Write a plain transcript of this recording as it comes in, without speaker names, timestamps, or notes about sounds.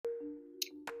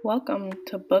Welcome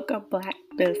to Book of Black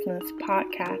Business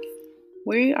podcast.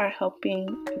 We are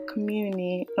helping a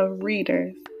community of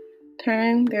readers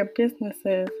turn their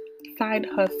businesses, side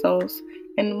hustles,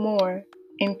 and more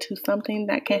into something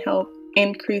that can help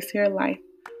increase your life.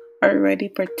 Are you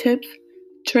ready for tips,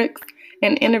 tricks,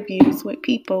 and interviews with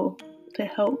people to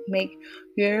help make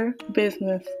your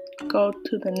business go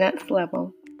to the next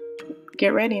level?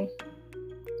 Get ready.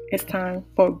 It's time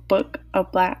for Book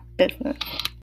of Black Business.